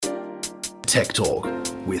Tech Talk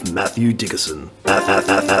with Matthew Dickerson.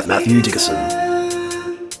 Matthew Dickerson.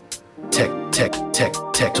 Tech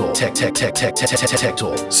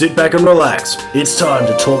Talk. Sit back and relax. It's time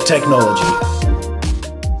to talk technology.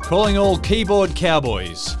 Calling all keyboard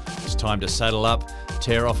cowboys. It's time to saddle up,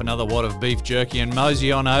 tear off another wad of beef jerky and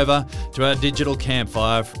mosey on over to our digital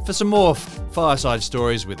campfire for some more fireside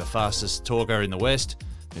stories with the fastest talker in the West,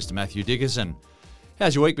 Mr. Matthew Dickerson.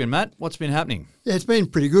 How's your week been, Matt? What's been happening? Yeah, it's been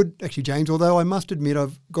pretty good, actually, James, although I must admit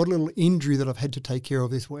I've got a little injury that I've had to take care of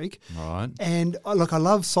this week. All right. And I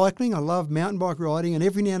love cycling, I love mountain bike riding, and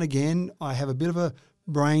every now and again I have a bit of a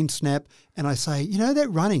brain snap and I say, that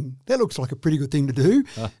running, that looks like a pretty good thing to do.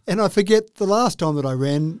 And I forget the last time that I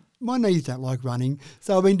ran. My knees don't like running,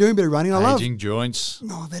 so I've been doing a bit of running. Aging joints.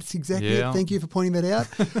 Oh, that's exactly it. Thank you for pointing that out.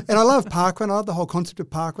 And I love parkrun. I love the whole concept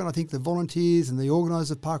of parkrun. I think the volunteers and the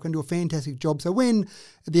organisers of parkrun do a fantastic job. So when,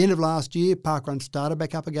 at the end of last year, parkrun started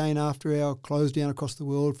back up again after our close down across the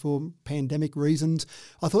world for pandemic reasons,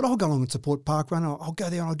 I thought, I'll go along and support parkrun. I'll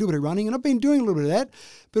go there and I'll do a bit of running. And I've been doing a little bit of that.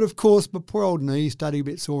 But of course, my poor old knees started a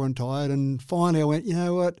bit sore and tired. And finally I went, you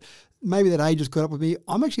know what? Maybe that age has caught up with me.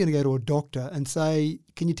 I'm actually going to go to a doctor and say,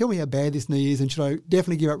 can you tell me how bad this knee is and should I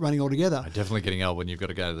definitely give up running altogether? Definitely getting old when you've got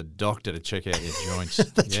to go to the doctor to check out your joints.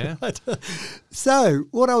 That's right. So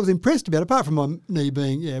what I was impressed about, apart from my knee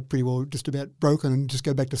being pretty well just about broken and just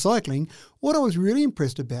go back to cycling, what I was really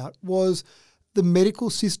impressed about was the medical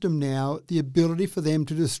system now, the ability for them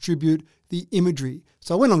to distribute the imagery.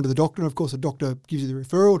 So I went along to the doctor, and of course the doctor gives you the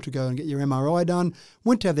referral to go and get your MRI done,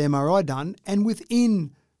 went to have the MRI done, and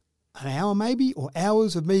within an hour maybe, or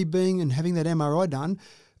hours of me being and having that MRI done,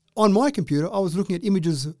 on my computer I was looking at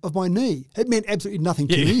images of my knee. It meant absolutely nothing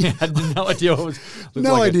to me. I had no idea what it was.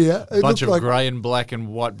 No idea. A bunch of grey and black and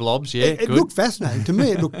white blobs, It looked fascinating. To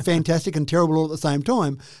me it looked fantastic and terrible all at the same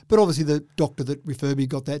time. But obviously the doctor that referred me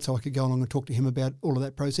got that so I could go along and talk to him about all of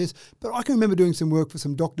that process. But I can remember doing some work for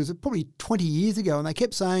some doctors probably 20 years ago, and they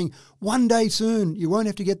kept saying, one day soon you won't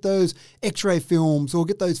have to get those x-ray films or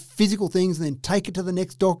get those physical things and then take it to the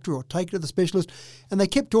next doctor or take it to the specialist. And they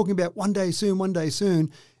kept talking about one day soon, one day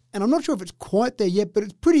soon. And I'm not sure if it's quite there yet, but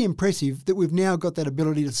it's pretty impressive that we've now got that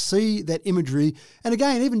ability to see that imagery. And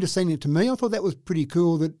again, even just sending it to me, I thought that was pretty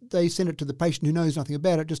cool that they sent it to the patient who knows nothing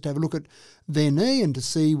about it, just to have a look at their knee and to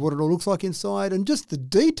see what it all looks like inside. And just the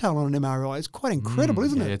detail on an MRI is quite incredible,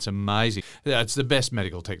 isn't it? It's amazing. Yeah, it's the best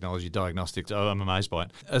medical technology diagnostics. Oh, I'm amazed by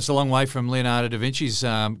it. It's a long way from Leonardo da Vinci's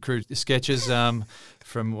crude sketches from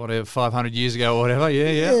 500 years ago or whatever.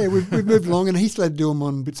 Yeah, we've moved along, and he still had to do them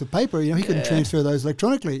on bits of paper. He couldn't transfer those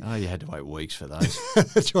electronically. Oh, you had to wait weeks for those.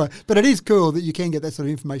 That's right. But it is cool that you can get that sort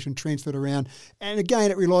of information transferred around. And again,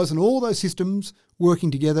 it relies on all those systems working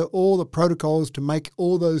together, all the protocols to make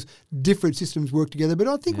all those different systems work together. But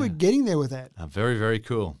I think we're getting there with that. Very, very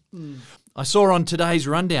cool. I saw on today's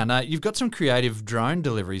rundown, you've got some creative drone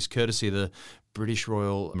deliveries courtesy of the British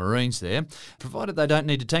Royal Marines there, provided they don't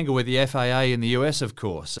need to tangle with the FAA in the US, of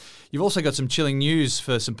course. You've also got some chilling news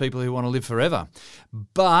for some people who want to live forever.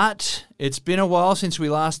 But it's been a while since we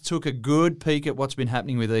last took a good peek at what's been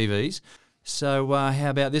happening with EVs. So how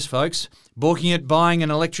about this, folks? Balking at buying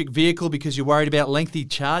an electric vehicle because you're worried about lengthy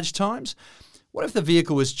charge times? What if the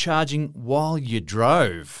vehicle was charging while you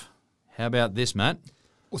drove? How about this, Matt?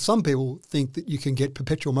 Well, some people think that you can get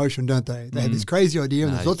perpetual motion, don't they? They have this crazy idea.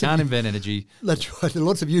 And there's lots can't invent energy. That's right. There are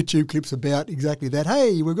lots of YouTube clips about exactly that.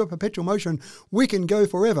 Hey, we've got perpetual motion. We can go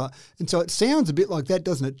forever. And so it sounds a bit like that,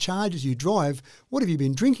 doesn't it? Charge as you drive. What have you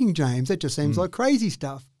been drinking, James? That just seems like crazy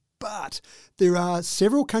stuff. But there are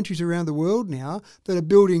several countries around the world now that are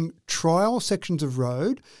building trial sections of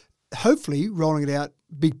road, hopefully rolling it out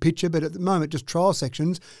big picture, but at the moment just trial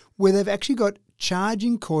sections, where they've actually got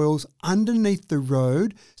charging coils underneath the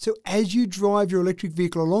road. So as you drive your electric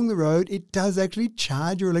vehicle along the road, it does actually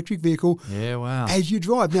charge your electric vehicle as you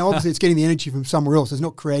drive. Now, obviously, it's getting the energy from somewhere else. It's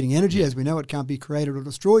not creating energy. As we know, it can't be created or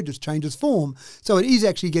destroyed, just changes form. So it is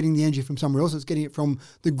actually getting the energy from somewhere else. It's getting it from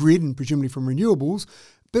the grid and presumably from renewables.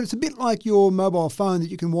 But it's a bit like your mobile phone that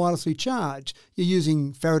you can wirelessly charge. You're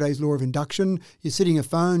using Faraday's law of induction. You're sitting a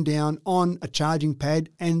phone down on a charging pad,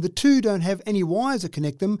 and the two don't have any wires that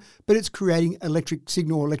connect them, but it's creating electric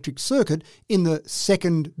signal or electric circuit in the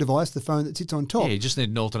second device, the phone that sits on top. Yeah, you just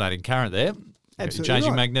need an alternating current there. Absolutely Change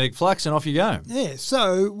your right. magnetic flux and off you go. Yeah,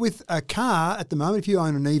 so with a car at the moment, if you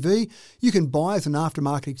own an EV, you can buy as an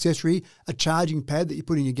aftermarket accessory a charging pad that you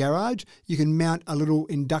put in your garage. You can mount a little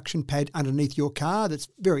induction pad underneath your car that's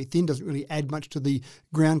very thin, doesn't really add much to the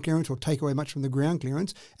ground clearance or take away much from the ground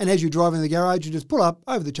clearance. And as you drive in the garage, you just pull up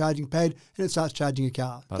over the charging pad and it starts charging your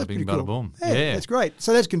car. Bada That's bing, pretty bada cool. boom. Yeah, Yeah. that's great.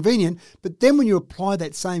 So that's convenient. But then when you apply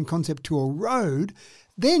that same concept to a road,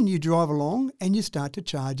 Then you drive along and you start to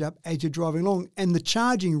charge up as you're driving along, and the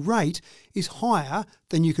charging rate is higher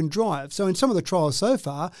than you can drive. So in some of the trials so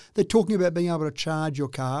far, they're talking about being able to charge your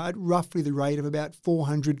car at roughly the rate of about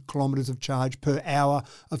 400 kilometres of charge per hour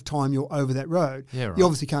of time you're over that road. Yeah, right. You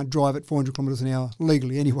obviously can't drive at 400 kilometres an hour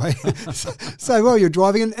legally anyway. So while you're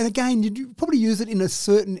driving, and again, you'd probably use it in a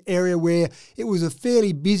certain area where it was a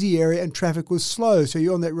fairly busy area and traffic was slow, so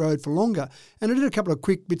you're on that road for longer. And I did a couple of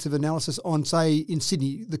quick bits of analysis on, say, in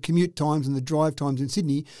Sydney, the commute times and the drive times in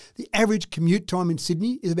Sydney. The average commute time in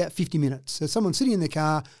Sydney is about 50 minutes. So someone's sitting in their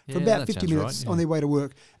car for about 50 minutes on their way to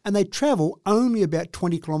work, and they travel only about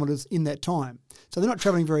 20 kilometres in that time. So they're not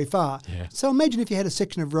travelling very far. Yeah. So imagine if you had a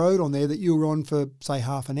section of road on there that you were on for, say,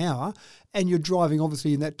 half an hour, and you're driving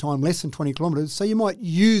obviously in that time less than 20 kilometres. So you might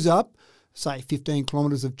use up, say, 15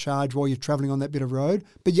 kilometres of charge while you're travelling on that bit of road,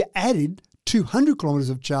 but you added 200 kilometres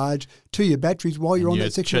of charge to your batteries while you're on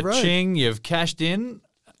that section of road. Cha-ching, you've cashed in.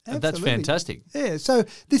 That's Absolutely. fantastic. Yeah, so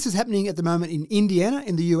this is happening at the moment in Indiana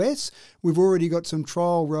in the US. We've already got some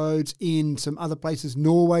trial roads in some other places.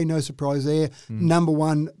 Norway, no surprise there. Number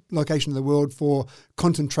one location in the world for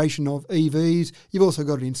concentration of EVs. You've also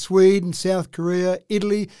got it in Sweden, South Korea,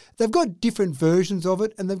 Italy. They've got different versions of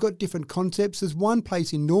it and they've got different concepts. There's one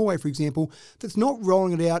place in Norway, for example, that's not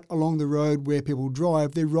rolling it out along the road where people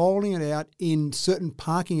drive. They're rolling it out in certain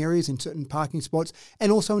parking areas, in certain parking spots,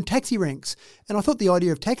 and also in taxi ranks. And I thought the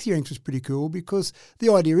idea of taxi ranks was pretty cool because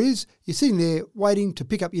the idea is you're sitting there waiting to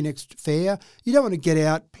pick up your next fare. You don't want to get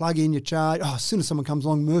out, plug in your charge. Oh, as soon as someone comes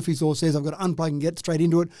along, Murphy's Law says I've got to unplug and get straight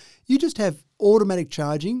into it. You just have automatic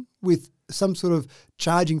charging with some sort of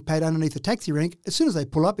charging pad underneath the taxi rank. As soon as they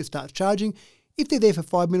pull up, it starts charging. If they're there for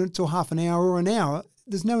 5 minutes or half an hour or an hour,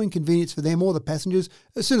 there's no inconvenience for them or the passengers.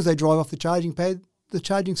 As soon as they drive off the charging pad, the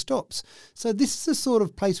charging stops. So this is the sort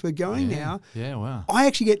of place we're going now. Yeah, wow. I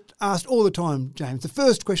actually get asked all the time, James. The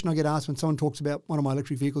first question I get asked when someone talks about one of my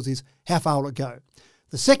electric vehicles is, how far will it go?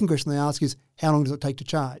 The second question they ask is, how long does it take to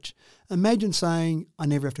charge? Imagine saying, I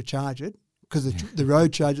never have to charge it because the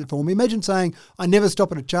road charges it for me. Imagine saying, I never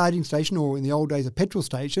stop at a charging station or in the old days a petrol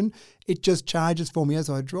station. It just charges for me as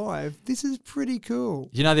I drive. This is pretty cool.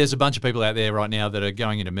 You know, there's a bunch of people out there right now that are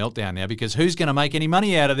going into meltdown now because who's going to make any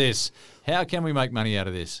money out of this? How can we make money out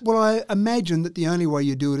of this? Well, I imagine that the only way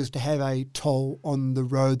you do it is to have a toll on the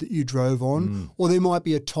road that you drove on, or there might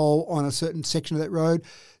be a toll on a certain section of that road.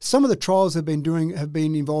 Some of the trials have been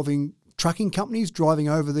involving trucking companies driving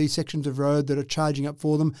over these sections of road that are charging up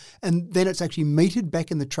for them, and then it's actually metered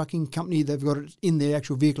back in the trucking company. They've got it in their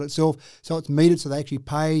actual vehicle itself, so it's metered so they actually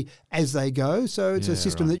pay as they go. So it's a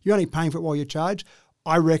system that you're only paying for it while you charge.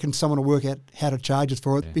 I reckon someone will work out how to charge us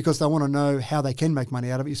for it because they want to know how they can make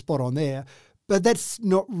money out of it. You're spot on there. But that's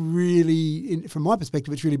not really, from my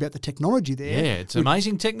perspective, it's really about the technology there. Yeah, it's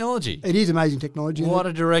amazing technology. It is amazing technology. What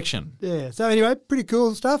a direction. Yeah. So anyway, pretty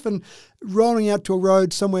cool stuff and rolling out to a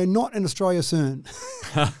road somewhere not in Australia soon.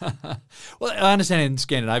 Well, I understand in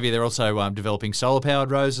Scandinavia they're also developing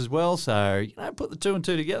solar-powered roads as well. So, put the two and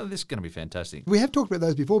two together. This is going to be fantastic. We have talked about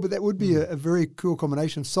those before, but that would be a very cool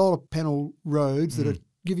combination of solar panel roads that are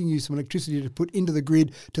giving you some electricity to put into the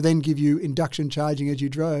grid to then give you induction charging as you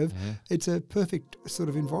drove. Yeah. It's a perfect sort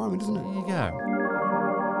of environment, isn't it? There you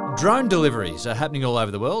go. Drone deliveries are happening all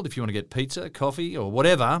over the world. If you want to get pizza, coffee or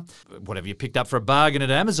whatever you picked up for a bargain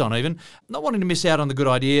at Amazon even, not wanting to miss out on the good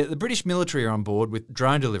idea, the British military are on board with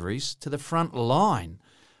drone deliveries to the front line.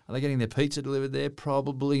 Are they getting their pizza delivered there?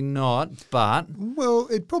 Probably not, but... Well,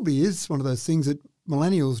 it probably is one of those things that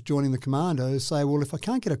millennials joining the commandos say, well, if I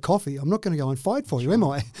can't get a coffee, I'm not going to go and fight for you, am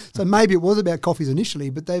I? So maybe it was about coffees initially,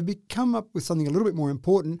 but they've come up with something a little bit more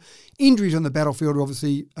important. Injuries on the battlefield are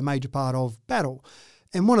obviously a major part of battle.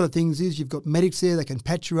 And one of the things is you've got medics there, they can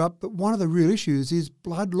patch you up, but one of the real issues is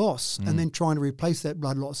blood loss and then trying to replace that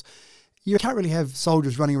blood loss. You can't really have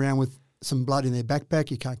soldiers running around with some blood in their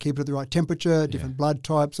backpack. You can't keep it at the right temperature, different blood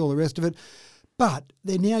types, all the rest of it. But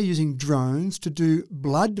they're now using drones to do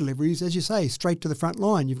blood deliveries, as you say, straight to the front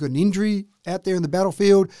line. You've got an injury out there in the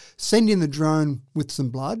battlefield, send in the drone with some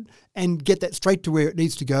blood and get that straight to where it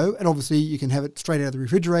needs to go. And obviously you can have it straight out of the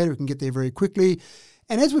refrigerator. It can get there very quickly.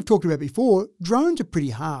 And as we've talked about before, drones are pretty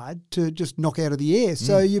hard to just knock out of the air.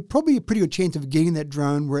 So you're probably a pretty good chance of getting that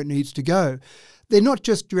drone where it needs to go. They're not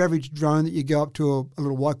just your average drone that you go up to a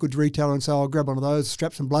little white goods retailer and say, I'll grab one of those,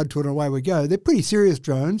 strap some blood to it and away we go. They're pretty serious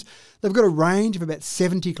drones. They've got a range of about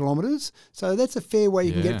 70 kilometres. So that's a fair way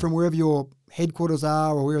you can get from wherever your headquarters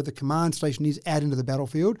are or wherever the command station is out into the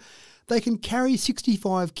battlefield. They can carry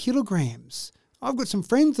 65 kilograms I've got some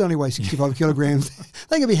friends that only weigh 65 kilograms.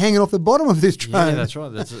 They could be hanging off the bottom of this drone. Yeah, that's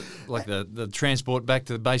right. That's like the transport back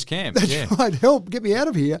to the base camp. That's right. Help, get me out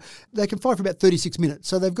of here. They can fly for about 36 minutes.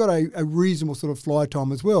 So they've got a reasonable sort of fly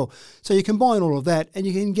time as well. So you combine all of that and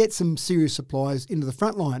you can get some serious supplies into the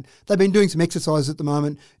front line. They've been doing some exercises at the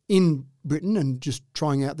moment in Britain and just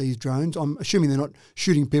trying out these drones. I'm assuming they're not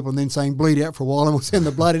shooting people and then saying bleed out for a while and we'll send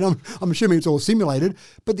the blood in. I'm assuming it's all simulated.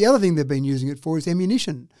 But the other thing they've been using it for is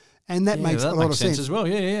ammunition. And that makes a lot of sense as well.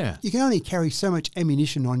 Yeah. You can only carry so much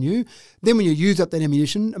ammunition on you. Then when you use up that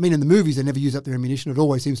ammunition, I mean, in the movies they never use up their ammunition. It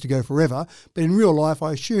always seems to go forever. But in real life,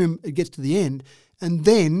 I assume it gets to the end. And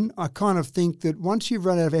then I kind of think that once you've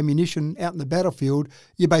run out of ammunition out in the battlefield,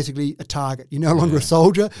 you're basically a target. You're no longer a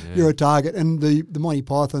soldier, you're a target. And the Monty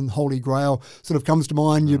Python Holy Grail sort of comes to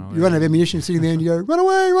mind. You run out of ammunition, you're sitting there and you go, run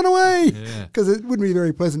away. Because it wouldn't be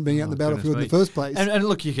very pleasant being out in the battlefield in the first place. And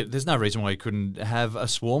look, there's no reason why you couldn't have a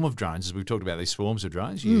swarm of drones. As we've talked about these swarms of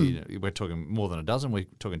drones, we're talking more than a dozen. We're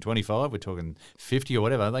talking 25, we're talking 50 or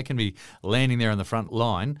whatever. They can be landing there on the front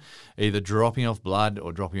line, either dropping off blood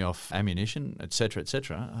or dropping off ammunition, etc.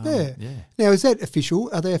 Yeah. Now, is that official?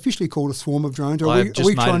 Are they officially called a swarm of drones? Or are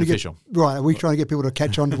we trying to official. Right. Are we trying to get people to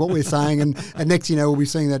catch on to what we're saying? And next, we'll be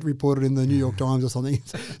seeing that reported in the New York Times or something.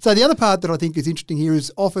 So the other part that I think is interesting here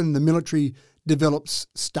is often the military develops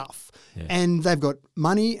stuff, and they've got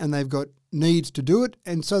money and they've got needs to do it,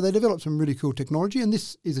 and so they develop some really cool technology. And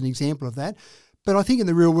this is an example of that. But I think in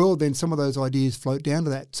the real world, then some of those ideas float down to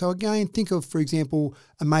that. So again, think of, for example,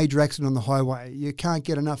 a major accident on the highway. You can't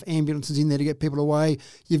get enough ambulances in there to get people away.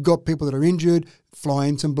 You've got people that are injured, fly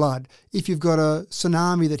in some blood. If you've got a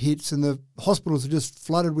tsunami that hits and the hospitals are just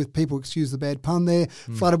flooded with people, excuse the bad pun there,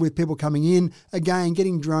 flooded with people coming in, again,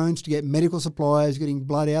 getting drones to get medical supplies, getting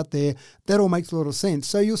blood out there, that all makes a lot of sense.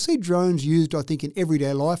 So you'll see drones used, I think, in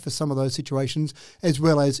everyday life for some of those situations, as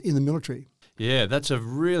well as in the military. Yeah, that's a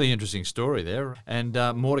really interesting story there, and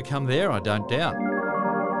more to come there, I don't doubt.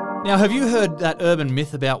 Now, have you heard that urban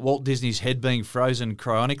myth about Walt Disney's head being frozen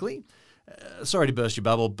cryonically? Sorry to burst your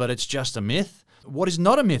bubble, but it's just a myth. What is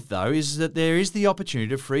not a myth, though, is that there is the opportunity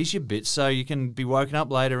to freeze your bits so you can be woken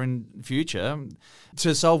up later in future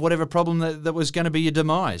to solve whatever problem that was going to be your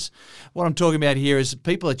demise. What I'm talking about here is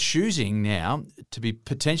people are choosing now to be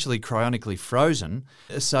potentially cryonically frozen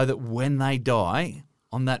so that when they die,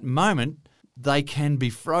 on that moment, they can be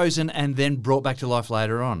frozen and then brought back to life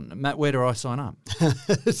later on. Matt, where do I sign up?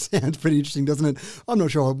 It sounds pretty interesting, doesn't it? I'm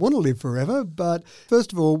not sure I want to live forever, but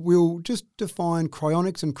first of all, we'll just define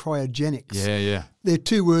cryonics and cryogenics. Yeah. They're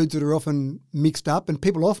two words that are often mixed up, and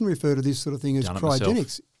people often refer to this sort of thing as Done it cryogenics.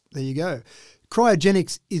 myself. There you go.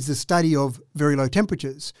 Cryogenics is the study of very low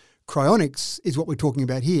temperatures. Cryonics is what we're talking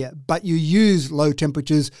about here, but you use low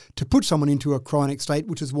temperatures to put someone into a cryonic state,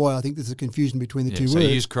 which is why I think there's a confusion between the two so words.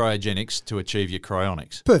 you use cryogenics to achieve your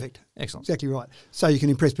cryonics. Perfect. Excellent. Exactly right. So you can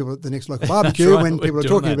impress people at the next local barbecue right, when people are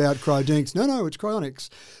talking that. about cryogenics. No, it's cryonics.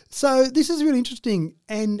 So this is really interesting.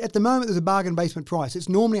 And at the moment, there's a bargain basement price. It's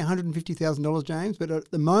normally $150,000, James, but at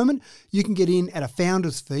the moment, you can get in at a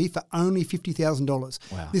founder's fee for only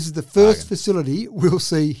 $50,000. Wow. This is the first facility we'll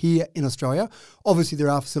see here in Australia. Obviously, there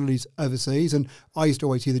are facilities overseas, and I used to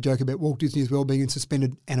always hear the joke about Walt Disney as well being in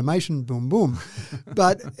suspended animation, boom, boom.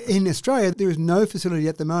 But in Australia, there is no facility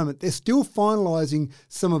at the moment. They're still finalising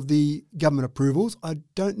some of the government approvals. I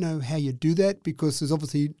don't know how you do that because there's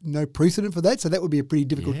obviously no precedent for that, so that would be a pretty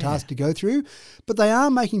difficult task to go through. But they are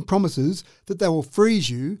making promises that they will freeze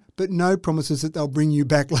you, but no promises that they'll bring you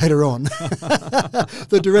back later on.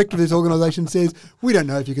 The director of this organisation says, we don't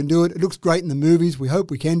know if you can do it. It looks great in the movies. We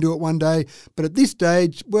hope we can do it one day. But at this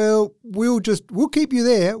stage, well, we'll keep you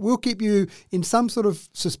there. We'll keep you in some sort of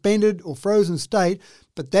suspended or frozen state,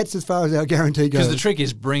 but that's as far as our guarantee goes. Because the trick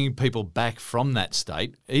is bringing people back from that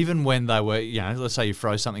state, even when they were, let's say you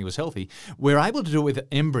froze something that was healthy. We're able to do it with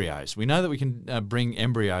embryos. We know that we can bring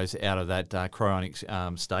embryos out of that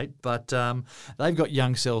cryonic state, but they've got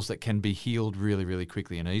young cells that can be healed really, really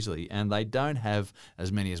quickly and easily, and they don't have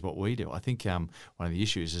as many as what we do. I think one of the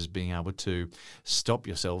issues is being able to stop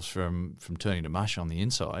yourselves from turning to mush on the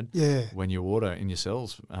inside when your water in your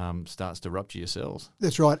cells starts to rupture your cells.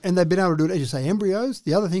 That's right, and they've been able to do it, as you say, embryos.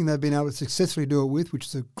 The other thing they've been able to successfully do it with, which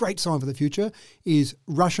is a great sign for the future, is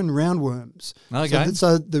Russian roundworms. Okay.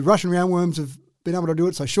 So the Russian roundworms have been able to do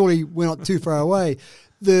it, so surely we're not too far away.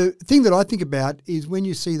 The thing that I think about is when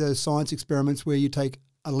you see those science experiments where you take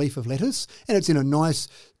a leaf of lettuce and it's in a nice,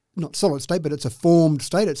 not solid state, but it's a formed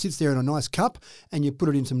state. It sits there in a nice cup and you put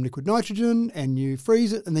it in some liquid nitrogen and you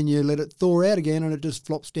freeze it and then you let it thaw out again and it just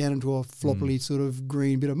flops down into a floppily sort of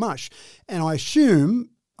green bit of mush. And I assume,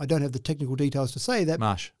 I don't have the technical details to say that.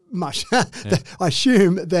 Mush. I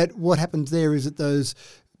assume that what happens there is that those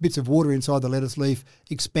bits of water inside the lettuce leaf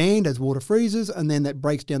expand as water freezes, and then that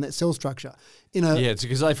breaks down that cell structure. It's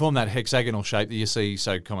because they form that hexagonal shape that you see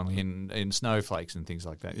so commonly in snowflakes and things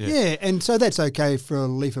like that. Yeah, and so that's okay for a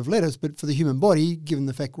leaf of lettuce, but for the human body, given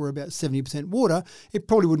the fact we're about 70% water, it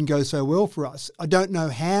probably wouldn't go so well for us. I don't know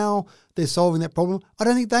how they're solving that problem. I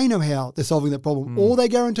don't think they know how they're solving that problem. All they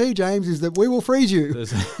guarantee, James, is that we will freeze you.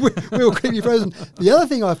 we will keep you frozen. The other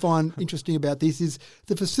thing I find interesting about this is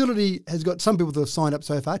the facility has got some people that have signed up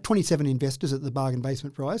so far, 27 investors at the bargain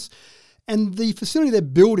basement price. And the facility they're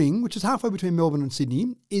building, which is halfway between Melbourne and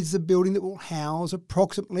Sydney, is a building that will house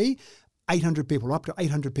approximately 800 people, up to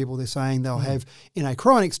 800 people they're saying they'll have in a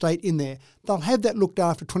cryonic state in there. They'll have that looked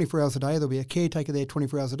after 24 hours a day. There'll be a caretaker there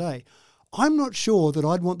 24 hours a day. I'm not sure that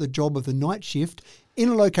I'd want the job of the night shift in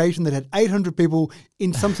a location that had 800 people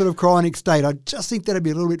in some sort of cryonic state. I just think that'd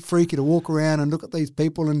be a little bit freaky to walk around and look at these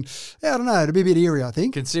people and, I don't know, it'd be a bit eerie, I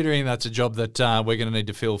think. Considering that's a job that we're going to need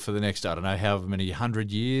to fill for the next, I don't know, however many,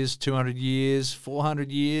 100 years, 200 years, 400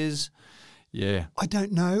 years. Yeah. I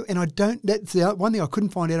don't know. And that's the one thing I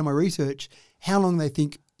couldn't find out in my research, how long they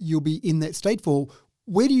think you'll be in that state for.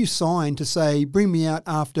 Where do you sign to say, bring me out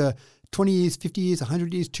after 20 years, 50 years,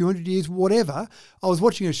 100 years, 200 years, whatever. I was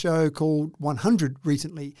watching a show called 100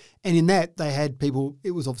 recently, and in that they had people,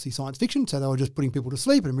 it was obviously science fiction, so they were just putting people to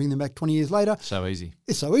sleep and bringing them back 20 years later. So easy.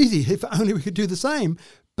 It's so easy. If only we could do the same.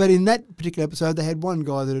 But in that particular episode, they had one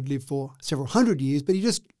guy that had lived for several hundred years, but he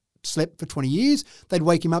just slept for 20 years. They'd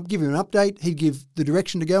wake him up, give him an update. He'd give the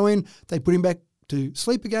direction to go in. They'd put him back to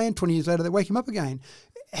sleep again. 20 years later, they'd wake him up again.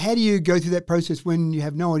 How do you go through that process when you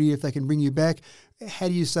have no idea if they can bring you back? How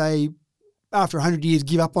do you say, after 100 years,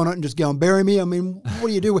 give up on it and just go and bury me? I mean, what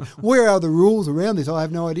do you do? Where are the rules around this? I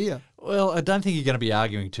have no idea. Well, I don't think you're going to be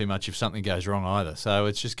arguing too much if something goes wrong either. So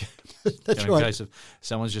it's just That's in right. case of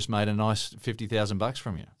someone's just made a nice $50,000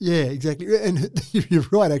 from you. Yeah, exactly. And you're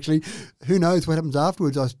right, actually. Who knows what happens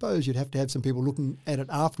afterwards? I suppose you'd have to have some people looking at it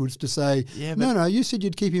afterwards to say, no, you said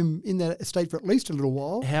you'd keep him in that state for at least a little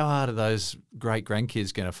while. How hard are those great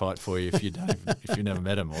grandkids going to fight for you if you don't, if you've never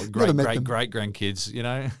met them, or great grandkids? You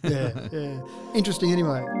know. Yeah. Interesting,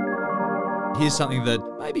 anyway. Here's something that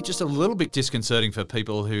may be just a little bit disconcerting for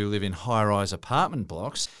people who live in high-rise apartment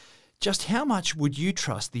blocks. Just how much would you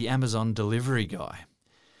trust the Amazon delivery guy?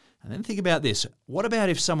 And then think about this. What about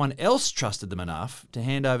if someone else trusted them enough to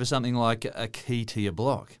hand over something like a key to your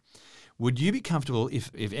block? Would you be comfortable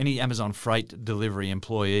if any Amazon freight delivery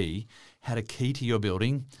employee had a key to your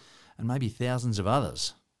building and maybe thousands of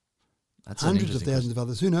others? That's hundreds of thousands of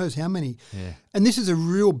others. Who knows how many? Yeah. And this is a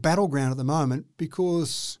real battleground at the moment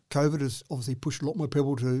because COVID has obviously pushed a lot more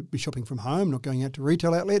people to be shopping from home, not going out to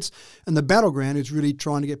retail outlets. And the battleground is really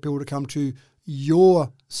trying to get people to come to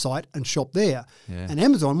your site and shop there. Yeah. And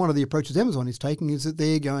Amazon, one of the approaches Amazon is taking is that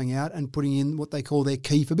they're going out and putting in what they call their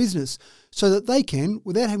key for business so that they can,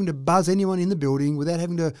 without having to buzz anyone in the building, without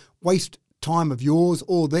having to waste time of yours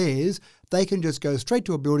or theirs, they can just go straight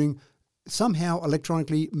to a building, somehow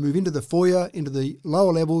electronically move into the foyer, into the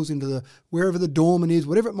lower levels, into the wherever the doorman is,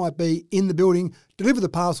 whatever it might be in the building, deliver the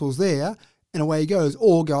parcels there, and away he goes,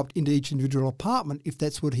 or go up into each individual apartment if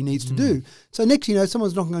that's what he needs to do. So next you know,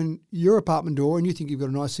 someone's knocking on your apartment door and you think you've got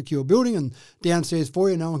a nice secure building and downstairs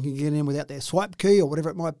foyer, no one can get in without their swipe key or whatever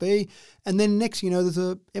it might be. And then next you know, there's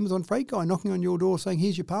a Amazon freight guy knocking on your door saying,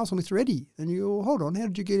 here's your parcel, Mr. Eddie. And you go, hold on, how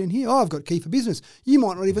did you get in here? Oh, I've got key for business. You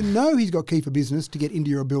might not even know he's got key for business to get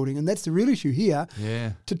into your building. And that's the real issue here.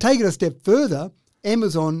 Yeah. To take it a step further,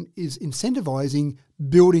 Amazon is incentivizing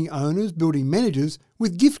building owners, building managers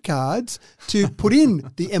with gift cards to put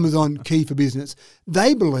in the Amazon key for business.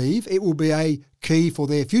 They believe it will be a key for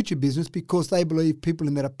their future business because they believe people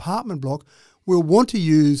in that apartment block will want to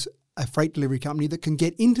use a freight delivery company that can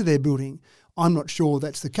get into their building. I'm not sure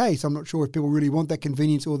that's the case. I'm not sure if people really want that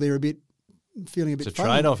convenience or they're feeling a bit It's a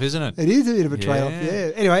funny. trade-off, isn't it? It is a bit of a trade-off,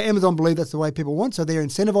 yeah. Anyway, Amazon believe that's the way people want, so they're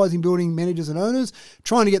incentivizing building managers and owners,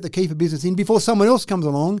 trying to get the key for business in before someone else comes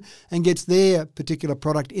along and gets their particular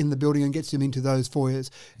product in the building and gets them into those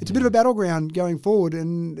foyers. It's a bit of a battleground going forward,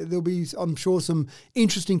 and there'll be, I'm sure, some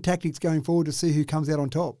interesting tactics going forward to see who comes out on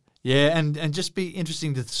top. Yeah, and just be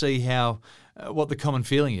interesting to see how what the common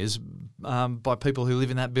feeling is by people who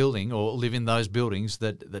live in that building or live in those buildings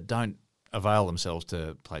that don't avail themselves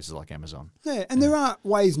to places like Amazon. Yeah, and there are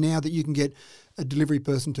ways now that you can get a delivery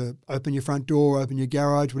person to open your front door, open your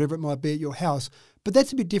garage, whatever it might be at your house. But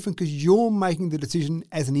that's a bit different because you're making the decision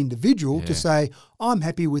as an individual to say, I'm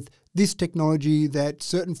happy with this technology that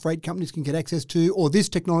certain freight companies can get access to, or this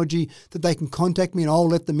technology that they can contact me and I'll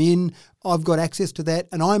let them in. I've got access to that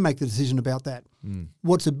and I make the decision about that.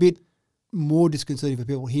 What's a bit more disconcerting for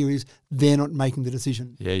people here is they're not making the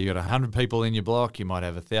decision. Yeah, you got 100 people in your block. You might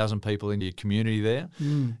have 1,000 people in your community there.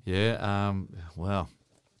 Yeah, well,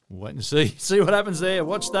 wait and see what happens there.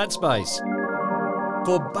 Watch that space.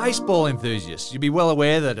 For baseball enthusiasts, you'd be well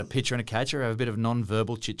aware that a pitcher and a catcher have a bit of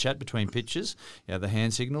non-verbal chit-chat between pitches. You have the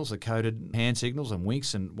hand signals, the coded hand signals and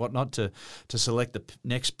winks and whatnot to select the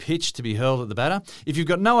next pitch to be hurled at the batter. If you've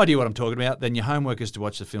got no idea what I'm talking about, then your homework is to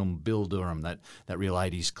watch the film Bill Durham, that real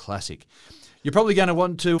 80s classic. You're probably going to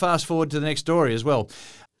want to fast forward to the next story as well.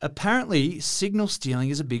 Apparently, signal stealing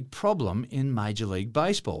is a big problem in Major League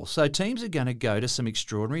Baseball, so teams are going to go to some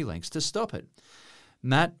extraordinary lengths to stop it.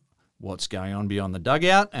 Matt, what's going on beyond the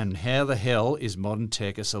dugout, and how the hell is modern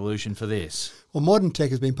tech a solution for this? Well, modern tech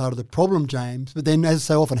has been part of the problem, James, but then as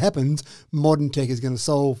so often happens, modern tech is going to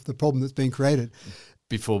solve the problem that's been created.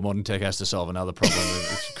 Before modern tech has to solve another problem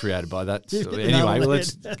that's created by that. So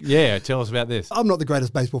anyway, tell us about this. I'm not the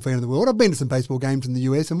greatest baseball fan in the world. I've been to some baseball games in the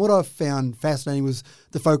US, and what I've found fascinating was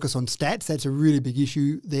the focus on stats. That's a really big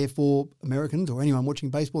issue there for Americans or anyone watching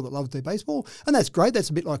baseball that loves their baseball, and that's great. That's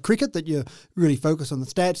a bit like cricket, that you really focus on the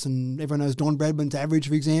stats, and everyone knows Don Bradman's average,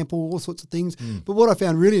 for example, all sorts of things. But what I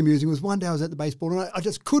found really amusing was one day I was at the baseball, and I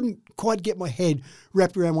just couldn't quite get my head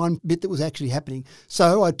wrapped around one bit that was actually happening.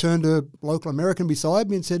 So I turned to a local American beside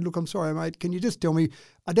me and said, "Look, I'm sorry, mate, can you just tell me,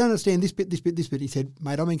 I don't understand this bit. He said,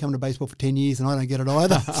 "Mate, I've been coming to baseball for 10 years and I don't get it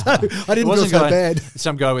either." So I didn't feel so bad.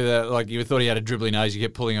 Some guy with you thought he had a dribbly nose, you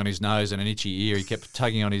kept pulling on his nose and an itchy ear, he kept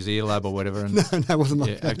tugging on his earlobe or whatever. And No, it wasn't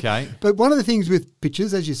like that. Okay. But one of the things with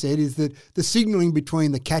pitches, as you said, is that the signalling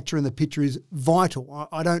between the catcher and the pitcher is vital.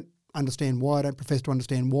 I don't understand why. I don't profess to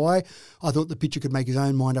understand why. I thought the pitcher could make his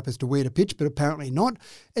own mind up as to where to pitch, but apparently not.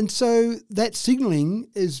 And so that signalling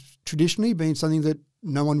has traditionally been something that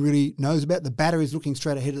no one really knows about. The batter is looking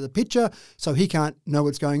straight ahead of the pitcher, so he can't know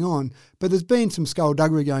what's going on. But there's been some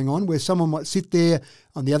skullduggery going on where someone might sit there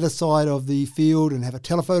on the other side of the field and have a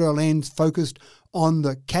telephoto lens focused on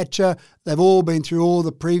the catcher. They've all been through all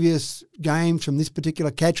the previous games from this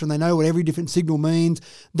particular catcher and they know what every different signal means.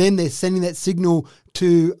 Then they're sending that signal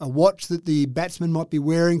to a watch that the batsman might be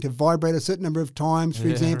wearing to vibrate a certain number of times, for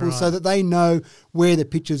example, so that they know where the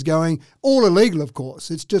pitcher's going. All illegal, of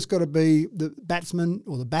course. It's just got to be the batsman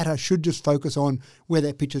or the batter should just focus on where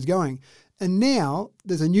that pitcher's going. And now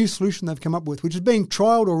there's a new solution they've come up with, which is being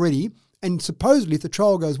trialled already, and supposedly, if the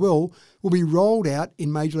trial goes well, will be rolled out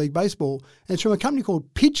in Major League Baseball. And it's from a company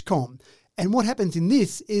called PitchCom. And what happens in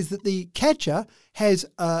this is that the catcher has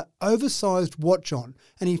an oversized watch on,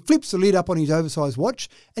 and he flips the lid up on his oversized watch,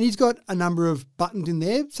 and he's got a number of buttons in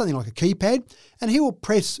there, something like a keypad, and he will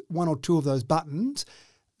press one or two of those buttons.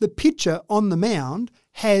 The pitcher on the mound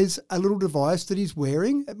has a little device that he's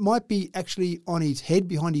wearing. It might be actually on his head,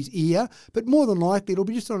 behind his ear, but more than likely it'll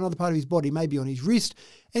be just on another part of his body, maybe on his wrist,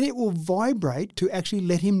 and it will vibrate to actually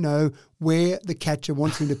let him know where the catcher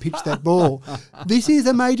wants him to pitch that ball. This is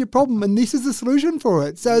a major problem, and this is the solution for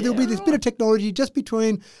it. So there'll be this bit of technology just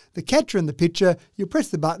between the catcher and the pitcher. You press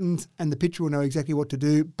the buttons, and the pitcher will know exactly what to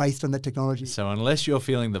do based on that technology. So unless you're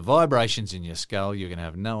feeling the vibrations in your skull, you're going to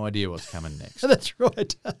have no idea what's coming next. That's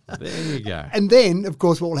right. There you go. And then, of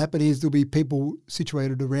course, what will happen is there'll be people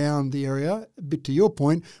situated around the area, a bit to your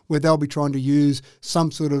point, where they'll be trying to use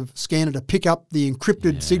some sort of scanner to pick up the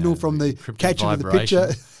encrypted signal from the catcher to the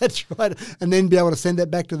pitcher. That's right. And then be able to send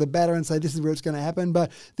that back to the batter and say, this is where it's going to happen.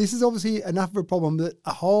 But this is obviously enough of a problem that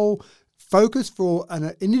a whole focus for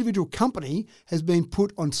an individual company has been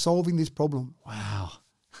put on solving this problem. Wow.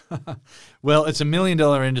 Well, it's $1 million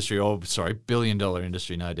industry, billion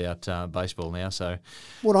industry, no doubt, baseball now. So,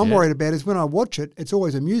 what I'm worried about is when I watch it, it's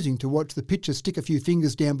always amusing to watch the pitcher stick a few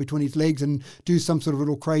fingers down between his legs and do some sort of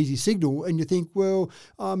little crazy signal. And you think, well,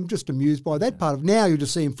 I'm just amused by that part of it. Now you'll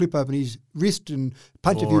just see him flip open his wrist and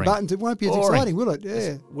punch a few buttons. It won't be as exciting, will it?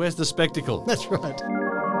 Yeah. Where's the spectacle? That's right.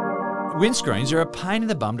 Windscreens are a pain in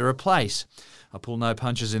the bum to replace. I pull no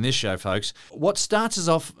punches in this show, folks. What starts us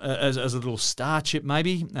off as a little star chip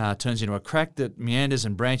maybe turns into a crack that meanders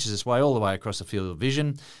and branches its way all the way across the field of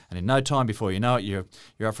vision, and in no time before you know it, you're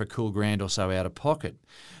up for a cool grand or so out of pocket.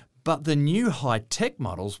 But the new high-tech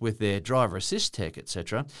models with their driver assist tech,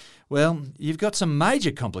 etc., well, you've got some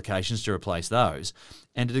major complications to replace those,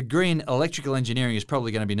 and a degree in electrical engineering is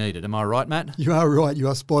probably going to be needed. Am I right, Matt? You are right. You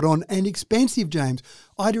are spot on. And expensive, James.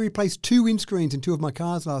 I had to replace 2 windscreens in 2 of my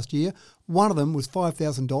cars last year. One of them was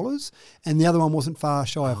 $5,000 and the other one wasn't far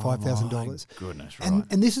shy of $5,000. My goodness, right.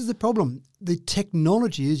 And this is the problem. The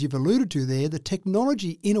technology, as you've alluded to there, the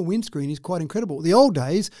technology in a windscreen is quite incredible. The old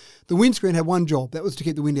days, the windscreen had one job. That was to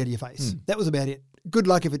keep the wind out of your face. That was about it. Good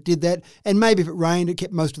luck if it did that. And maybe if it rained, it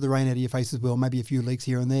kept most of the rain out of your face as well, maybe a few leaks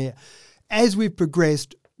here and there. As we've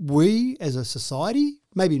progressed, we as a society,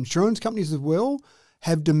 maybe insurance companies as well,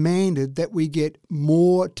 have demanded that we get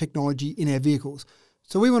more technology in our vehicles.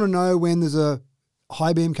 So we want to know when there's a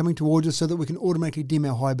high beam coming towards us so that we can automatically dim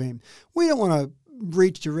our high beam. We don't want to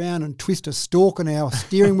reach around and twist a stalk on our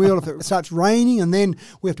steering wheel if it starts raining and then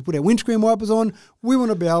we have to put our windscreen wipers on. We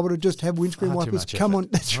want to be able to just have windscreen wipers come on.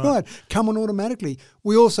 That's right. Come on automatically.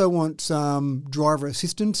 We also want some driver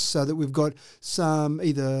assistance so that we've got some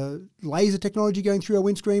either laser technology going through our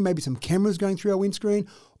windscreen, maybe some cameras going through our windscreen.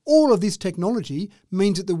 All of this technology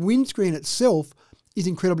means that the windscreen itself is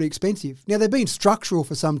incredibly expensive. Now, they've been structural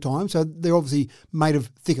for some time, so they're obviously made of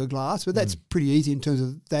thicker glass, but that's pretty easy in terms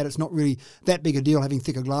of that. It's not really that big a deal having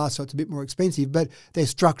thicker glass, so it's a bit more expensive, but they're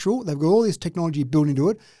structural. They've got all this technology built into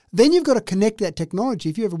it. Then you've got to connect that technology.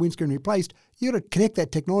 If you have a windscreen replaced, you've got to connect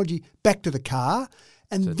that technology back to the car.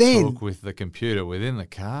 And to then talk with the computer within the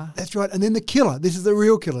car. That's right. And then the killer, this is the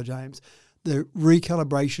real killer, James, the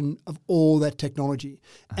recalibration of all that technology.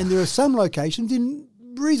 And there are some locations in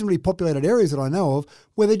reasonably populated areas that I know of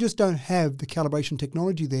where they just don't have the calibration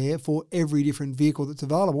technology there for every different vehicle that's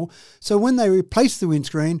available. So when they replace the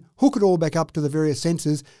windscreen, hook it all back up to the various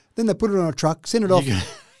sensors, then they put it on a truck, send it off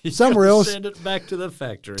somewhere else. Send it back to the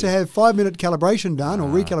factory. To have 5-minute calibration done or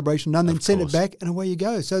recalibration done, then send it back and away you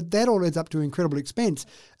go. So that all adds up to incredible expense.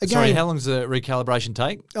 Again, Sorry, how long does the recalibration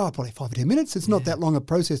take? Oh, probably 5 or 10 minutes. It's not that long a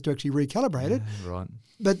process to actually recalibrate it. Right.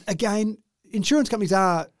 But again, insurance companies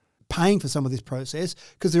are paying for some of this process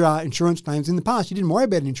because there are insurance claims. In the past, you didn't worry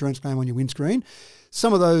about an insurance claim on your windscreen.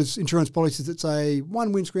 Some of those insurance policies that say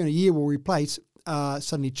one windscreen a year will replace are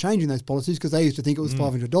suddenly changing those policies because they used to think it was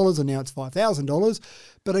 $500 and now it's $5,000.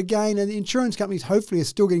 But again, the insurance companies hopefully are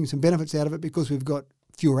still getting some benefits out of it because we've got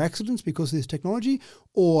fewer accidents because of this technology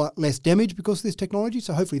or less damage because of this technology.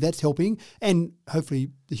 So hopefully that's helping, and hopefully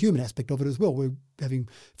the human aspect of it as well. We're having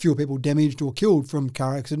fewer people damaged or killed from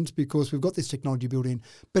car accidents because we've got this technology built in.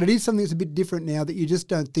 But it is something that's a bit different now that you just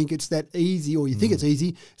don't think it's that easy, or you think it's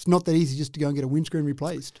easy. It's not that easy just to go and get a windscreen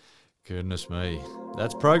replaced. Goodness me.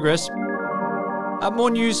 That's progress.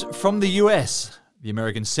 More news from the US. The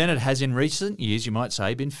American Senate has in recent years, you might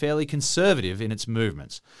say, been fairly conservative in its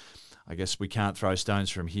movements. I guess we can't throw stones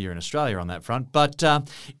from here in Australia on that front. But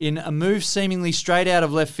in a move seemingly straight out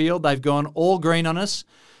of left field, they've gone all green on us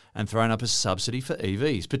and thrown up a subsidy for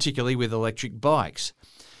EVs, particularly with electric bikes.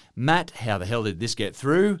 Matt, how the hell did this get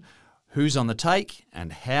through? Who's on the take,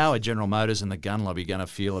 and how are General Motors and the gun lobby going to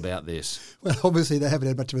feel about this? Well, obviously they haven't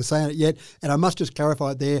had much of a say on it yet, and I must just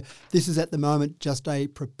clarify it there. This is at the moment just a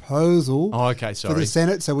proposal for the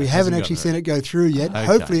Senate, so we haven't actually seen it go through yet. Okay.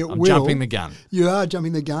 Hopefully it will. I'm jumping the gun. You are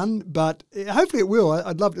jumping the gun, but hopefully it will.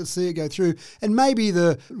 I'd love to see it go through, and maybe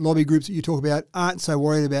the lobby groups that you talk about aren't so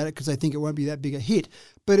worried about it because they think it won't be that big a hit,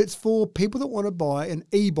 but it's for people that want to buy an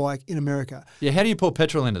e-bike in America. Yeah, how do you pour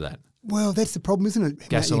petrol into that? Well, that's the problem, isn't it?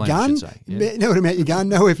 Gasoline, your gun, I should say. Yeah. Know what about your gun?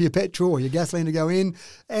 Nowhere for your petrol or your gasoline to go in,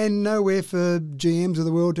 and nowhere for GMs of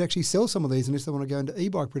the world to actually sell some of these unless they want to go into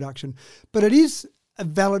e-bike production. But it is a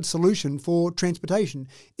valid solution for transportation.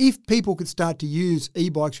 If people could start to use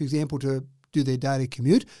e-bikes, for example, to do their daily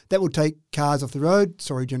commute, that would take cars off the road.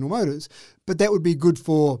 Sorry, General Motors. But that would be good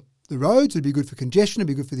for the roads, it'd be good for congestion, it'd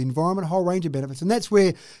be good for the environment, a whole range of benefits. And that's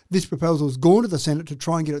where this proposal has gone to the Senate to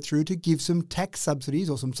try and get it through to give some tax subsidies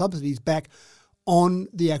or some subsidies back on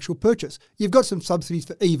the actual purchase. You've got some subsidies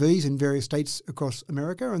for EVs in various states across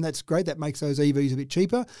America, and that's great. That makes those EVs a bit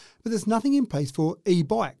cheaper. But there's nothing in place for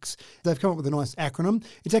e-bikes. They've come up with a nice acronym.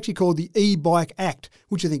 It's actually called the E-Bike Act,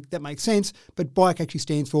 which I think that makes sense. But BIKE actually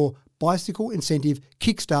stands for Bicycle Incentive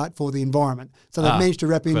Kickstart for the Environment. So they've managed to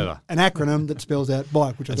wrap in an acronym that spells out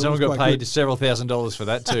bike, which I thought was quite good. And someone got paid several $1,000s for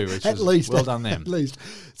that too, which at is least, well done them. At least.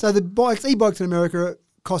 So the bikes, e-bikes in America are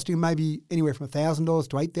costing maybe anywhere from $1,000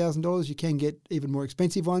 to $8,000. You can get even more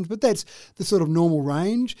expensive ones, but that's the sort of normal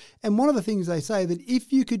range. And one of the things they say that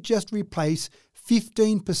if you could just replace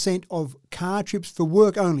 15% of car trips for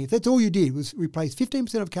work only, if that's all you did was replace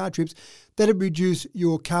 15% of car trips, that'd reduce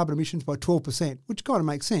your carbon emissions by 12%, which kind of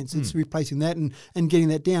makes sense. It's replacing that and getting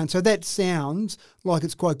that down. So that sounds like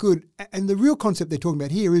it's quite good. And the real concept they're talking about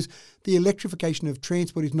here is the electrification of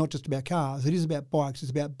transport is not just about cars. It is about bikes, it's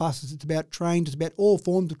about buses, it's about trains, it's about all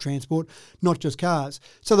forms of transport, not just cars.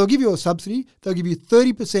 So they'll give you a subsidy. They'll give you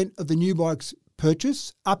 30% of the new bikes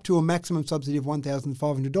purchase up to a maximum subsidy of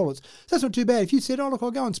 $1,500. So that's not too bad. If you said, oh, look, I'll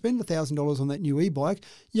go and spend $1,000 on that new e-bike,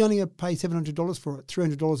 you only pay $700 for it.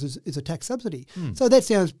 $300 is a tax subsidy. So that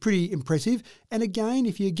sounds pretty impressive. And again,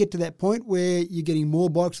 if you get to that point where you're getting more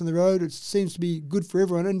bikes on the road, it seems to be good for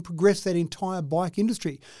everyone and progress that entire bike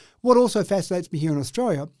industry. What also fascinates me here in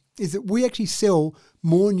Australia is that we actually sell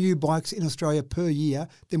more new bikes in Australia per year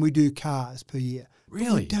than we do cars per year.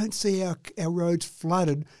 Really? We don't see our roads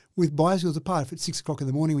flooded with bicycles apart if it's 6 o'clock in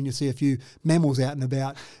the morning when you see a few mammals out and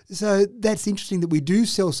about. So that's interesting that we do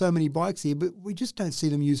sell so many bikes here, but we just don't see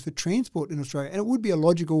them used for transport in Australia. And it would be a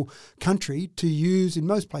logical country to use in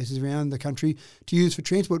most places around the country to use for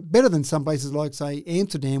transport, better than some places like, say,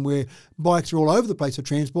 Amsterdam, where bikes are all over the place for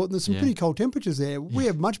transport and there's some pretty cold temperatures there. We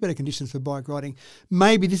have much better conditions for bike riding.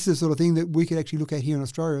 Maybe this is the sort of thing that we could actually look at here in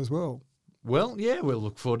Australia as well. Well, yeah, we'll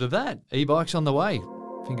look forward to that. E-bikes on the way.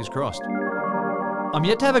 Fingers crossed. I'm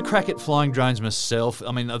yet to have a crack at flying drones myself.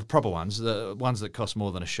 I mean, the proper ones, the ones that cost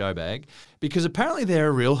more than a show bag, because apparently they're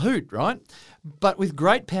a real hoot, right? But with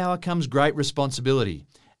great power comes great responsibility,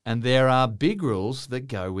 and there are big rules that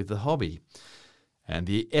go with the hobby. And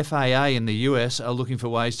the FAA in the US are looking for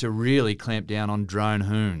ways to really clamp down on drone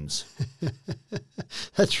hoons.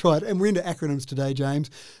 That's right. And we're into acronyms today, James.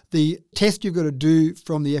 The test you've got to do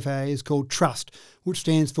from the FAA is called TRUST, which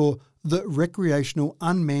stands for the Recreational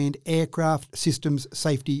Unmanned Aircraft Systems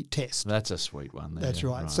Safety Test. That's a sweet one there. That's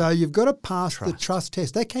right. So you've got to pass the TRUST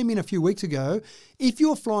test. That came in a few weeks ago. If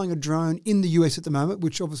you're flying a drone in the US at the moment,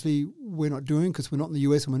 which obviously we're not doing because we're not in the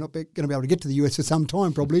US and we're not going to be able to get to the US for some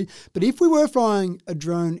time probably, but if we were flying a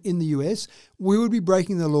drone in the US, we would be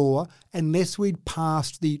breaking the law unless we'd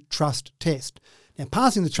passed the TRUST test. Now,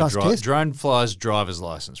 passing the TRUST test... Drone flyer's driver's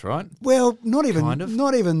license, right? Well, not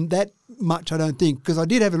even that much, I don't think, because I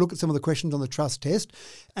did have a look at some of the questions on the TRUST test,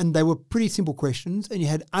 and they were pretty simple questions, and you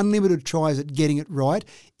had unlimited tries at getting it right.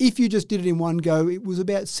 If you just did it in one go, it was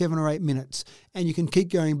about 7 or 8 minutes, and you can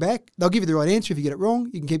keep going back. They'll give you the right answer if you get it wrong.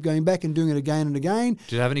 You can keep going back and doing it again and again.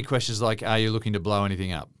 Do you have any questions like, are you looking to blow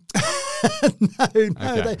anything up? No.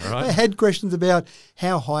 Okay, they had questions about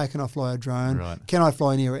how high can I fly a drone? Right. Can I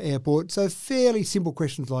fly near an airport? So fairly simple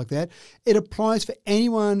questions like that. It applies for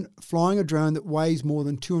anyone flying a drone that weighs more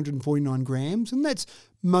than 249 grams, and that's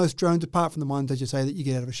most drones, apart from the ones, as you say, that you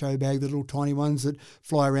get out of a show bag, the little tiny ones that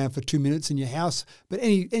fly around for 2 minutes in your house. But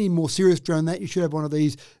any more serious drone that, you should have one of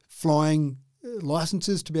these flying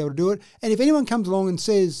licenses to be able to do it. And if anyone comes along and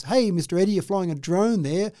says, hey, Mr. Eddie, you're flying a drone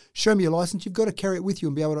there, show me your license, you've got to carry it with you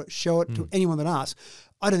and be able to show it to anyone that asks.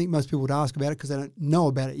 I don't think most people would ask about it because they don't know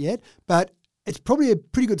about it yet, but it's probably a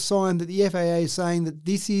pretty good sign that the FAA is saying that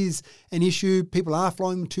this is an issue. People are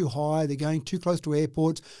flying them too high. They're going too close to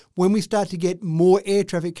airports. When we start to get more air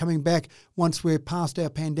traffic coming back once we're past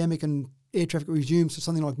our pandemic and air traffic resumes to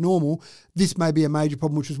something like normal, this may be a major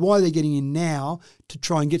problem, which is why they're getting in now to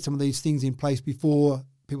try and get some of these things in place before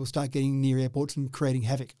people start getting near airports and creating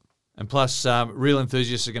havoc. And plus, real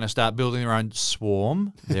enthusiasts are going to start building their own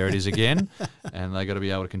swarm. There it is again. And they've got to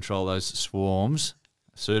be able to control those swarms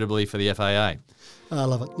suitably for the FAA. I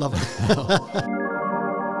love it. Love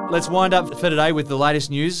it. Let's wind up for today with the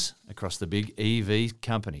latest news across the big EV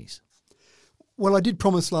companies. Well, I did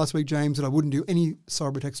promise last week, James, that I wouldn't do any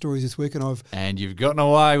cyber attack stories this week, and you've gotten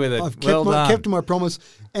away with it. I've kept to my promise.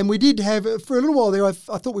 And we did have, for a little while there, I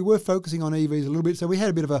thought we were focusing on EVs a little bit, so we had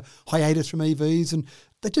a bit of a hiatus from EVs, and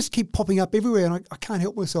they just keep popping up everywhere, and I can't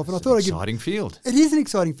help myself. And It's an exciting field. It is an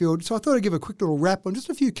exciting field, so I thought I'd give a quick little wrap on just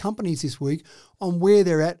a few companies this week on where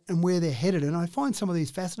they're at and where they're headed. And I find some of these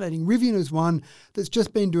fascinating. Rivian is one that's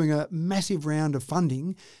just been doing a massive round of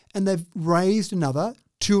funding, and they've raised another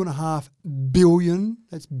 $2.5 billion,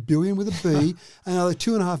 that's billion with a B, another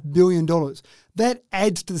 $2.5 billion. That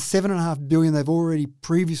adds to the $7.5 billion they've already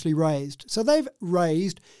previously raised. So they've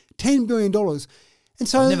raised $10 billion. And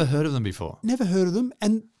so I've never heard of them before. Never heard of them.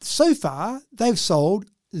 And so far, they've sold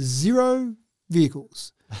 0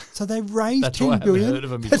 vehicles. So they've raised $10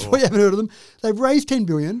 billion. That's why you haven't heard of them. They've raised $10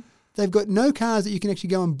 billion. They've got no cars that you can actually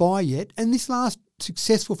go and buy yet. And this last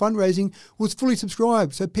successful fundraising was fully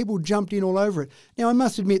subscribed, so people jumped in all over it. Now, I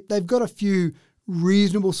must admit, they've got a few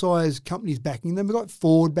reasonable sized companies backing them. They've got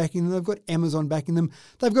Ford backing them. They've got Amazon backing them.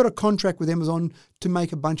 They've got a contract with Amazon to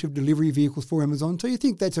make a bunch of delivery vehicles for Amazon. So you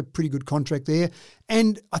think that's a pretty good contract there.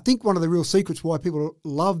 And I think one of the real secrets why people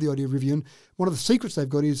love the idea of Rivian, one of the secrets they've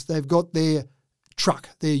got is they've got their truck,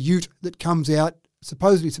 their ute that comes out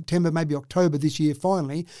supposedly September, maybe October this year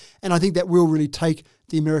finally. And I think that will really take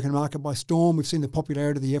the American market by storm. We've seen the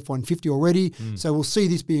popularity of the F-150 already, so we'll see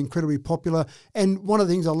this be incredibly popular. And one of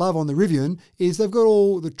the things I love on the Rivian is they've got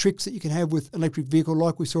all the tricks that you can have with electric vehicle,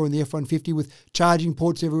 like we saw in the F-150 with charging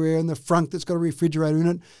ports everywhere and the front that's got a refrigerator in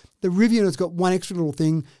it. The Rivian has got one extra little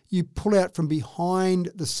thing. You pull out from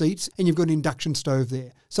behind the seats and you've got an induction stove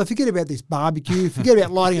there. So forget about this barbecue, forget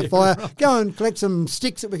about lighting a fire, go and collect some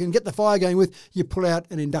sticks that we can get the fire going with. You pull out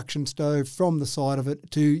an induction stove from the side of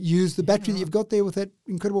it to use the battery that you've got there with that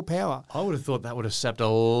incredible power. I would have thought that would have sapped a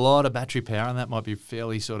lot of battery power, and that might be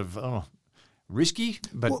fairly sort of risky.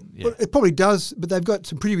 But well, it probably does, but they've got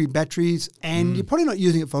some pretty big batteries, and you're probably not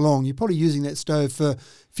using it for long. You're probably using that stove for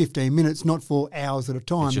 15 minutes, not for hours at a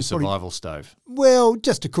time. It's just a survival stove. Well,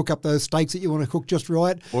 just to cook up those steaks that you want to cook just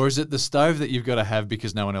right. Or is it the stove that you've got to have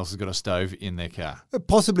because no one else has got a stove in their car?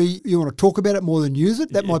 Possibly you want to talk about it more than use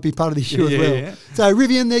it. That might be part of the issue as well. Yeah. So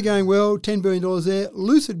Rivian, they're going well, $10 billion there.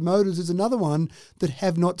 Lucid Motors is another one that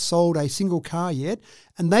have not sold a single car yet,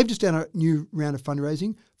 and they've just done a new round of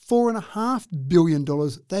fundraising. $4.5 billion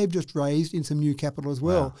they've just raised in some new capital as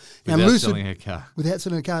well. Wow. Without selling a car. Without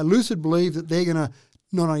selling a car. Lucid believe that they're going to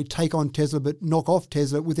not only take on Tesla, but knock off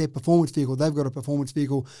Tesla with their performance vehicle. They've got a performance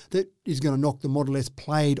vehicle that is going to knock the Model S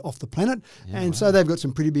Plaid off the planet. So they've got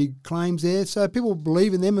some pretty big claims there. So people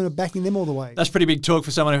believe in them and are backing them all the way. That's pretty big talk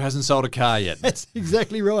for someone who hasn't sold a car yet. That's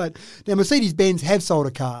exactly right. Now, Mercedes-Benz have sold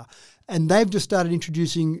a car, and they've just started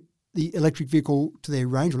introducing the electric vehicle to their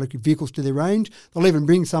range, or electric vehicles to their range. They'll even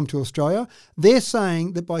bring some to Australia. They're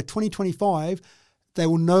saying that by 2025, they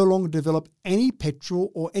will no longer develop any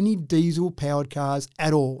petrol or any diesel-powered cars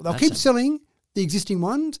at all. They'll keep selling the existing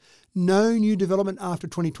ones. No new development after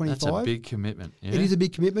 2025. That's a big commitment. Yeah. It is a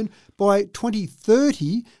big commitment. By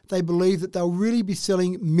 2030, they believe that they'll really be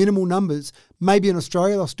selling minimal numbers. Maybe in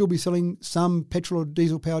Australia, they'll still be selling some petrol or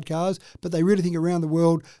diesel-powered cars, but they really think around the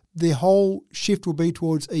world, their whole shift will be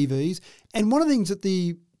towards EVs. And one of the things that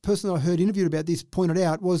the person that I heard interviewed about this pointed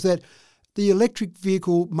out was that the electric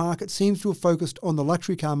vehicle market seems to have focused on the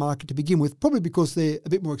luxury car market to begin with, probably because they're a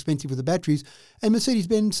bit more expensive with the batteries. And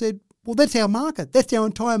Mercedes-Benz said, well, that's our market. That's our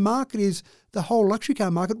entire market, is the whole luxury car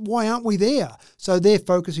market. Why aren't we there? So they're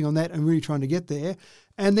focusing on that and really trying to get there.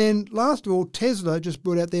 And then last of all, Tesla just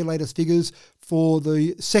brought out their latest figures for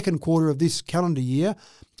the second quarter of this calendar year,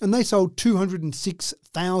 and they sold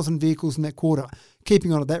 206,000 vehicles in that quarter.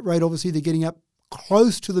 Keeping on at that rate, obviously, they're getting up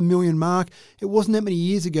close to the million mark. It wasn't that many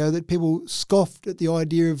years ago that people scoffed at the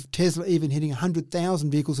idea of Tesla even hitting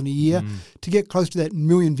 100,000 vehicles in a year. To get close to that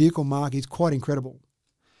million vehicle mark is quite incredible.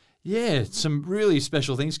 Yeah, some really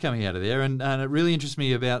special things coming out of there, and it really interests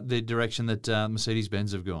me about the direction that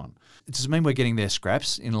Mercedes-Benz have gone. Does it mean we're getting their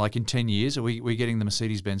scraps in 10 years? Are we getting the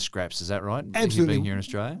Mercedes-Benz scraps? Is that right? Absolutely. Being here in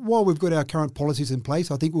Australia? While we've got our current policies in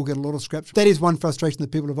place, I think we'll get a lot of scraps. That is one frustration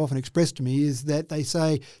that people have often expressed to me, is that they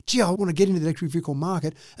say, gee, I want to get into the electric vehicle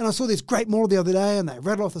market, and I saw this great model the other day, and they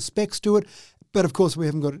rattle off the specs to it. But of course, we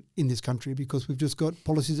haven't got it in this country because we've just got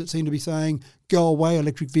policies that seem to be saying, go away,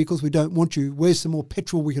 electric vehicles, we don't want you. Where's some more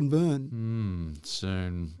petrol we can burn?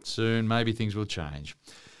 Soon, maybe things will change.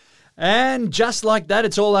 And just like that,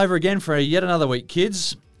 it's all over again for yet another week,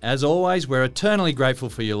 kids. As always, we're eternally grateful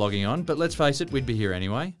for you logging on, but let's face it, we'd be here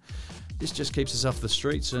anyway. This just keeps us off the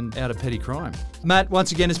streets and out of petty crime. Matt,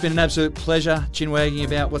 once again, it's been an absolute pleasure chin-wagging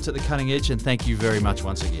about what's at the cutting edge, and thank you very much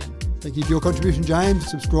once again. Thank you for your contribution, James.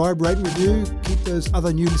 Subscribe, rate and review. Keep those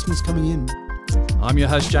other new listeners coming in. I'm your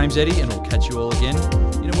host, James Eddy, and we'll catch you all again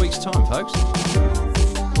in a week's time, folks.